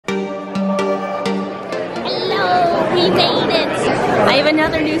We made it! I have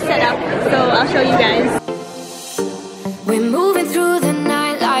another new setup, so I'll show you guys. We're moving through the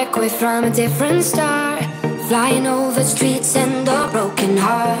night like we're from a different star, flying over streets and a broken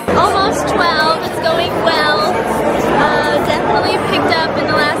heart. Almost 12, it's going well. Definitely picked up in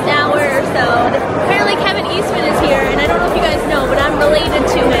the last hour or so. Apparently Kevin Eastman is here, and I don't know if you guys know, but I'm related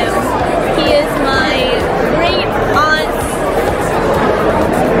to him. He is my great aunt's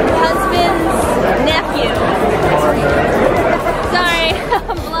husband's nephew. Sorry,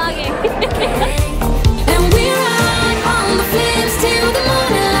 I'm vlogging. And we ride on the flames till the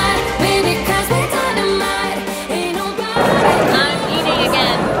morning light, baby, 'cause we're dynamite. Ain't nobody. I'm eating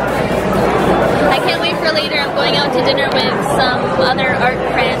again. I can't wait for later. I'm going out to dinner with some other art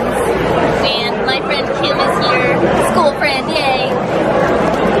friends, and my friend Kim is here, school friend, yay.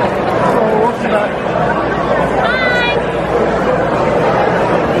 Hi!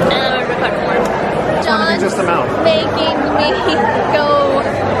 And I'm gonna record more. John's making me go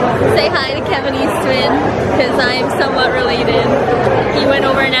say hi to Kevin Eastman, because I'm somewhat related. He went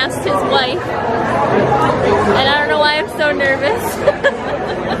over and asked his wife, and I don't know why I'm so nervous.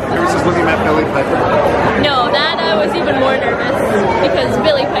 I was just looking at Billy Piper. No, that I was even more nervous, because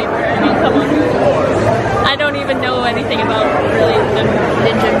Billy Piper, I mean, come on. I don't even know anything about really the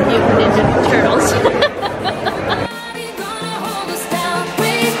mutant Ninja Turtles.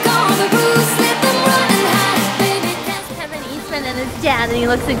 Kevin Eastman and his dad, and he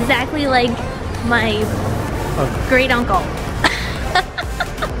looks exactly like my great uncle.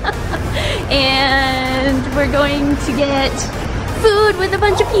 And we're going to get food with a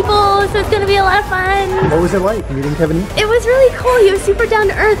bunch of people, so it's gonna be a lot of fun. What was it like meeting Kevin Eastman? It was really cool. He was super down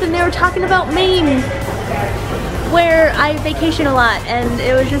to earth, and they were talking about Maine, where I vacation a lot, and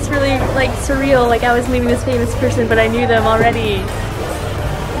it was just really like surreal. Like I was meeting this famous person, but I knew them already.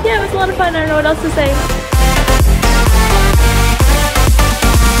 Yeah, it was a lot of fun. I don't know what else to say.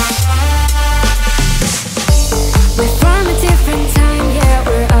 We're from a different time, yeah,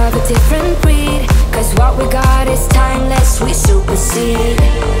 we're of a different breed. 'Cause what we got is timeless, we supersede.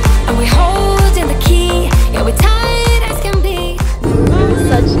 And we hold in the key, yeah, we're tight as can be.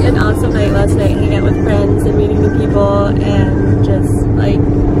 Such an awesome night last night, hanging out with friends and meeting new people, and just like,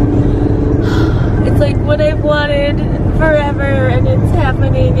 it's like what I've wanted forever, and it's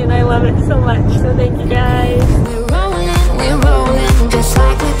happening, and I love it so much. So thank you guys. We're rolling just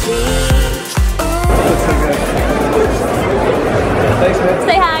like we please. That's so good. Thanks, man.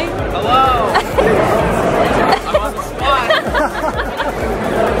 Say hi. Hello! I'm on the spot!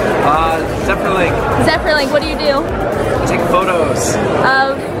 Zeppelin, Zeppelin, what do you do? take photos,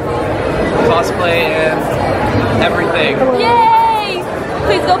 Of cosplay, and everything. Yay!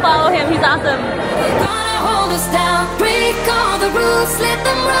 Please go follow him. He's awesome. Gonna hold us down, break all the rules, let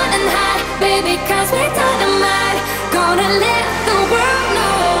them run and hide, baby, 'cause we're dynamite. Gonna let the world know.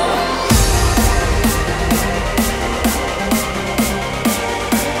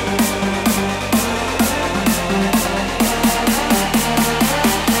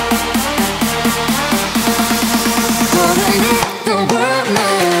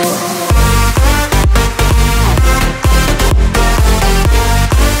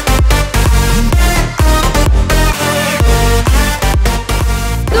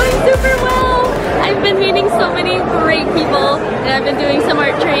 I've been doing some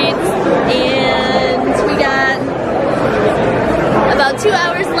art trades, and we got about 2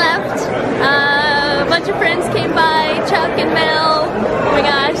 hours left. A bunch of friends came by, Chuck and Mel, oh my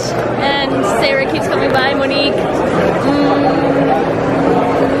gosh, and Sarah keeps coming by, Monique.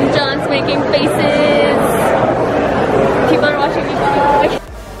 John's making faces. People are watching me vlog.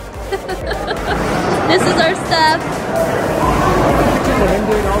 This is our stuff. Him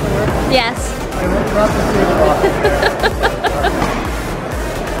doing all the work? Yes.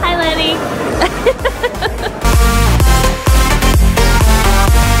 Hi, Lenny.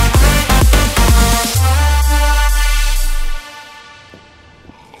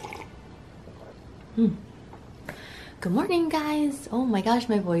 Good morning, guys. Oh my gosh,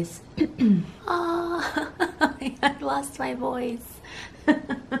 my voice. Oh, I lost my voice.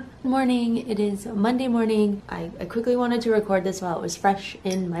 Morning. It is Monday morning. I quickly wanted to record this while it was fresh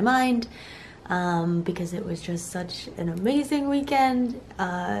in my mind. Because it was just such an amazing weekend.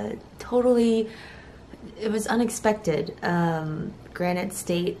 Totally, it was unexpected. Granite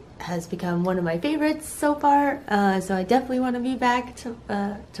State has become one of my favorites so far, so I definitely want to be back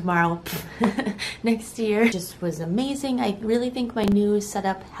tomorrow, next year. It just was amazing. I really think my new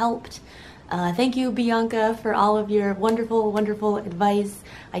setup helped. Thank you, Bianca, for all of your wonderful, wonderful advice.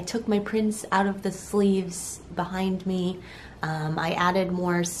 I took my prints out of the sleeves behind me. I added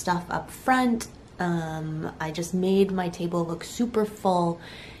more stuff up front. I just made my table look super full,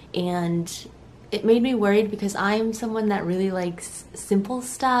 and it made me worried because I'm someone that really likes simple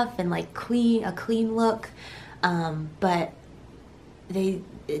stuff and like a clean look. But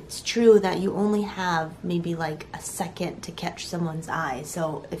it's true that you only have maybe like a second to catch someone's eye.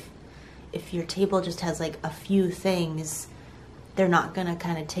 So if your table just has like a few things, they're not gonna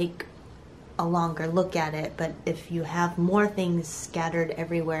kind of take a longer look at it. But if you have more things scattered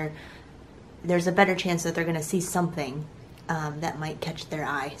everywhere, there's a better chance that they're gonna see something that might catch their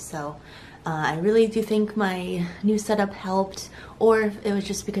eye. So I really do think my new setup helped, or if it was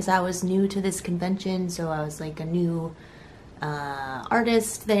just because I was new to this convention, so I was like a new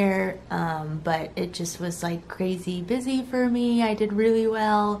artist there, but it just was like crazy busy for me. I did really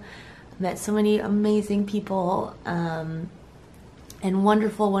well, met so many amazing people, and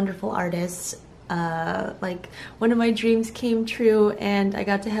wonderful artists. Like one of my dreams came true, and I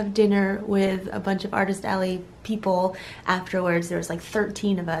got to have dinner with a bunch of Artist Alley people afterwards. There was like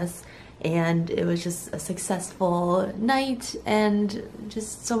 13 of us, and it was just a successful night and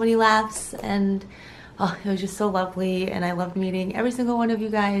just so many laughs, and oh, it was just so lovely, and I loved meeting every single one of you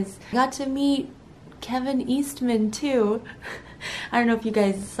guys. I got to meet Kevin Eastman too. I don't know if you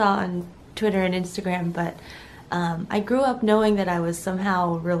guys saw on Twitter and Instagram, but I grew up knowing that I was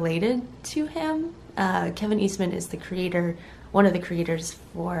somehow related to him. Kevin Eastman is the creator, one of the creators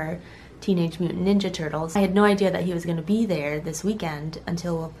for Teenage Mutant Ninja Turtles. I had no idea that he was going to be there this weekend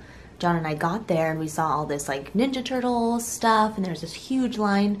until John and I got there, and we saw all this like Ninja Turtle stuff, and there's this huge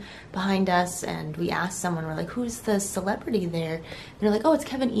line behind us, and we asked someone, we're like, who's the celebrity there? And they're like, oh, it's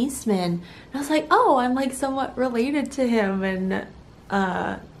Kevin Eastman. And I was like, oh, I'm like somewhat related to him. And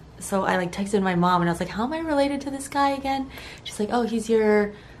so I like texted my mom, and I was like, how am I related to this guy again? She's like, oh, he's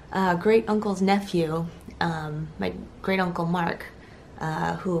your great uncle's nephew, my great uncle Mark,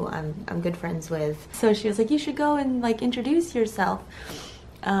 who I'm good friends with. So she was like, you should go and like introduce yourself.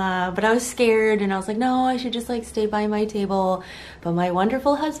 But I was scared, and I was like, no, I should just like stay by my table. But my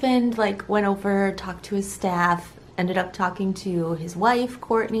wonderful husband like went over, talked to his staff, ended up talking to his wife,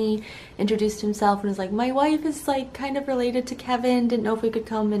 Courtney, introduced himself, and was like, my wife is like kind of related to Kevin, didn't know if we could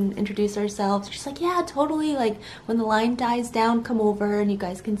come and introduce ourselves. She's like, yeah, totally, like when the line dies down, come over and you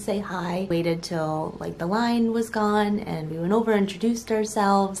guys can say hi. Waited till like the line was gone, and we went over and introduced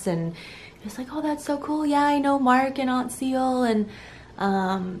ourselves, and he was like, oh, that's so cool, yeah, I know Mark and Aunt Seal. And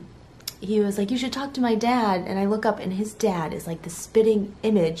he was like, you should talk to my dad. And I look up, and his dad is like the spitting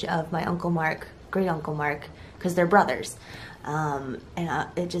image of my Uncle Mark, great Uncle Mark, because they're brothers. And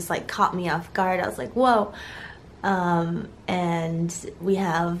it just like caught me off guard. I was like, whoa. And we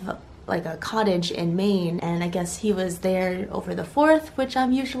have like a cottage in Maine, and I guess he was there over the 4th, which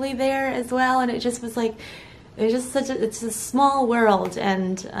I'm usually there as well. And it just was like, it was just it's a small world.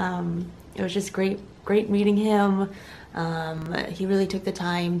 And it was just great meeting him. He really took the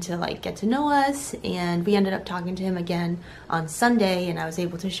time to like get to know us, and we ended up talking to him again on Sunday, and I was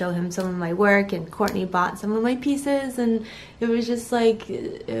able to show him some of my work, and Courtney bought some of my pieces, and it was just like,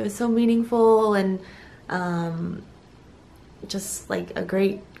 it was so meaningful, and just like a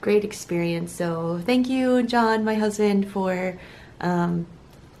great experience. So thank you, John, my husband, for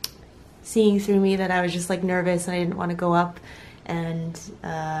seeing through me that I was just like nervous and I didn't want to go up. And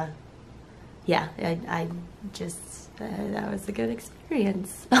yeah, I just that was a good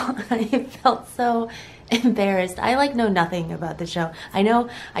experience. I felt so embarrassed. I like know nothing about the show. I know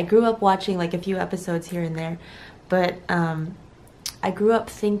I grew up watching like a few episodes here and there, but I grew up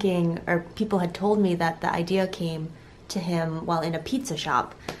thinking, or people had told me that the idea came to him while in a pizza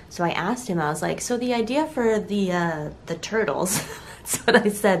shop. So I asked him, I was like, so the idea for the turtles, that's what I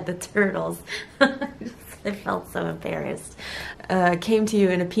said, the turtles. I felt so embarrassed. Came to you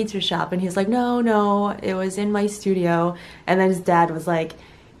in a pizza shop, and he was like, no, it was in my studio. And then his dad was like,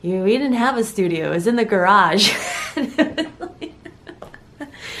 we didn't have a studio, it was in the garage.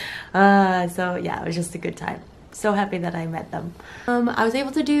 So yeah, it was just a good time. So happy that I met them. I was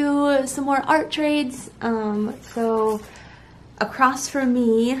able to do some more art trades. So across from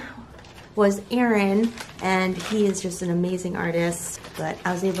me was Aaron, and he is just an amazing artist. But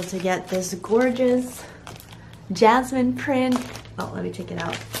I was able to get this gorgeous Jasmine print. Oh, let me check it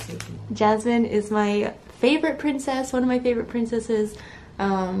out. Jasmine is my favorite princess, one of my favorite princesses.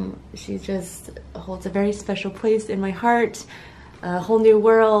 She just holds a very special place in my heart. A whole new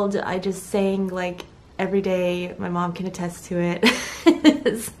world. I just sang like every day. My mom can attest to it.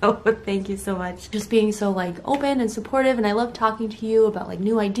 So thank you so much. Just being so like open and supportive, and I love talking to you about like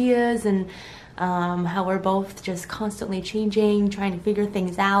new ideas and how we're both just constantly changing, trying to figure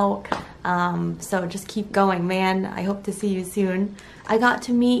things out. So just keep going, man. I hope to see you soon. I got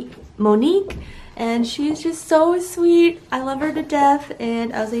to meet Monique, and she's just so sweet. I love her to death,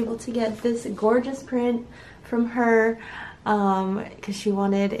 and I was able to get this gorgeous print from her because she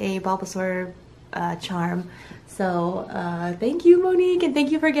wanted a Bulbasaur charm. So thank you, Monique, and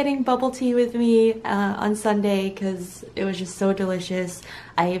thank you for getting bubble tea with me on Sunday because it was just so delicious.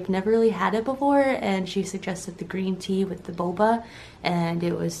 I've never really had it before, and she suggested the green tea with the boba, and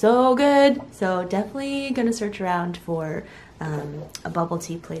it was so good. So definitely gonna search around for a bubble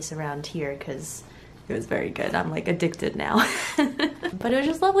tea place around here because it was very good. I'm like addicted now. But it was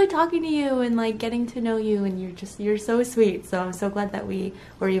just lovely talking to you and like getting to know you, and you're so sweet. So I'm so glad that we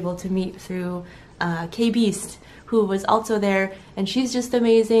were able to meet through Kay Beast, who was also there, and she's just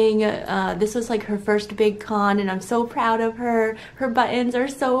amazing. This was like her first big con, and I'm so proud of her. Her buttons are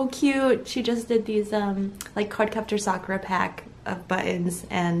so cute. She just did these like Cardcaptor Sakura pack of buttons,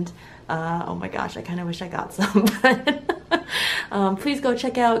 and oh my gosh, I kind of wish I got some. But please go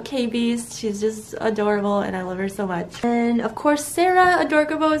check out Kay Beast. She's just adorable, and I love her so much. And of course, Sarah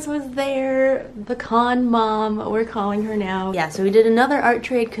Adorkabos was there, the con mom, we're calling her now. Yeah, so we did another art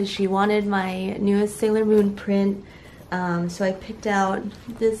trade because she wanted my newest Sailor Moon print. So I picked out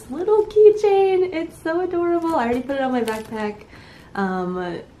this little keychain. It's so adorable. I already put it on my backpack.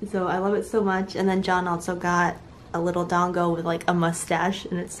 So I love it so much. And then John also got a little dongo with like a mustache,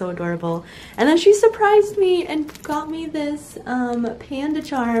 and it's so adorable. And then she surprised me and got me this panda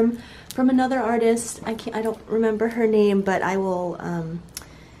charm from another artist. I don't remember her name, but I will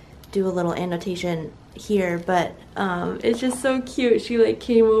do a little annotation here. But it's just so cute. She like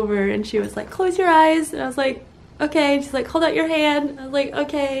came over and she was like, close your eyes, and I was like, okay. And she's like, hold out your hand. I was like,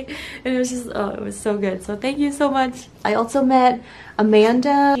 okay. And it was just, oh, it was so good. So thank you so much. I also met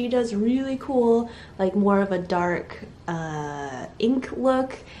Amanda. She does really cool, like more of a dark ink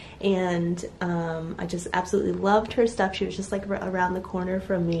look, and I just absolutely loved her stuff. She was just like around the corner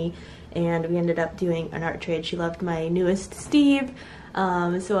from me, and we ended up doing an art trade. She loved my newest Steve.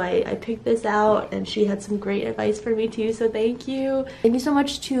 So I picked this out, and she had some great advice for me too, so thank you. Thank you so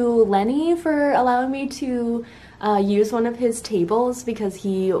much to Lenny for allowing me to use one of his tables, because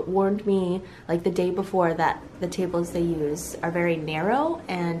he warned me like the day before that the tables they use are very narrow,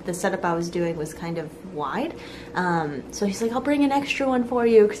 and the setup I was doing was kind of wide. So he's like, I'll bring an extra one for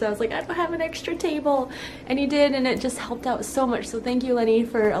you, because I was like, I don't have an extra table, and he did, and it just helped out so much. So thank you, Lenny,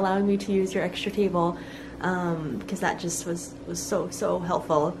 for allowing me to use your extra table. Because that just was so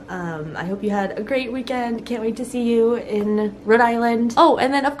helpful. I hope you had a great weekend. Can't wait to see you in Rhode Island. Oh,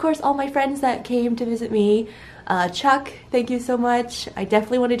 and then of course all my friends that came to visit me. Chuck, thank you so much. I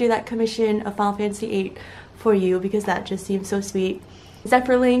definitely want to do that commission of Final Fantasy VIII for you, because that just seems so sweet.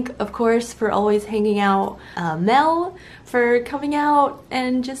 Zephyrlink, of course, for always hanging out. Mel, for coming out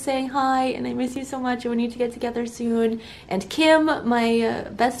and just saying hi, and I miss you so much, and we need to get together soon. And Kim, my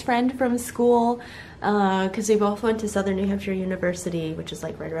best friend from school, because we both went to Southern New Hampshire University, which is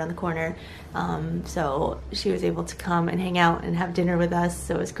like right around the corner. So she was able to come and hang out and have dinner with us,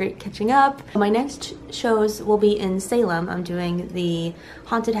 so it was great catching up. My next shows will be in Salem. I'm doing the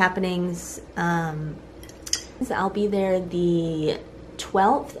Haunted Happenings. I'll be there the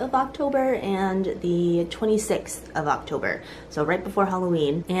 12th of October and the 26th of October, so right before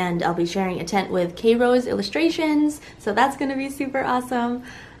Halloween, and I'll be sharing a tent with K Rose Illustrations, so that's gonna be super awesome.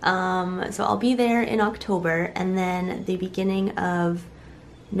 So I'll be there in October, and then the beginning of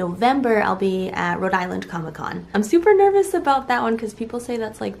November I'll be at Rhode Island Comic Con. I'm super nervous about that one because people say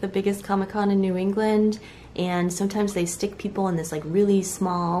that's like the biggest Comic Con in New England, and sometimes they stick people in this like really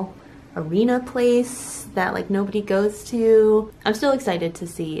small arena place that like nobody goes to. I'm still excited to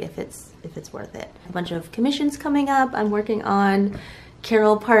see if it's worth it. A bunch of commissions coming up. I'm working on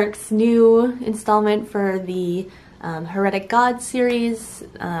Carol Park's new installment for the Heretic God series,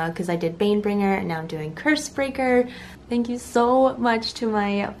 because I did Banebringer and now I'm doing Cursebreaker. Thank you so much to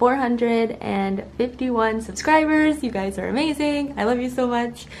my 451 subscribers. You guys are amazing. I love you so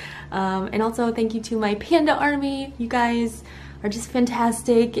much. And also thank you to my Panda Army. You guys are just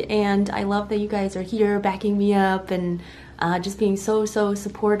fantastic, and I love that you guys are here backing me up and just being so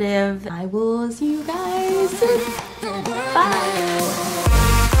supportive. I will see you guys soon. Bye!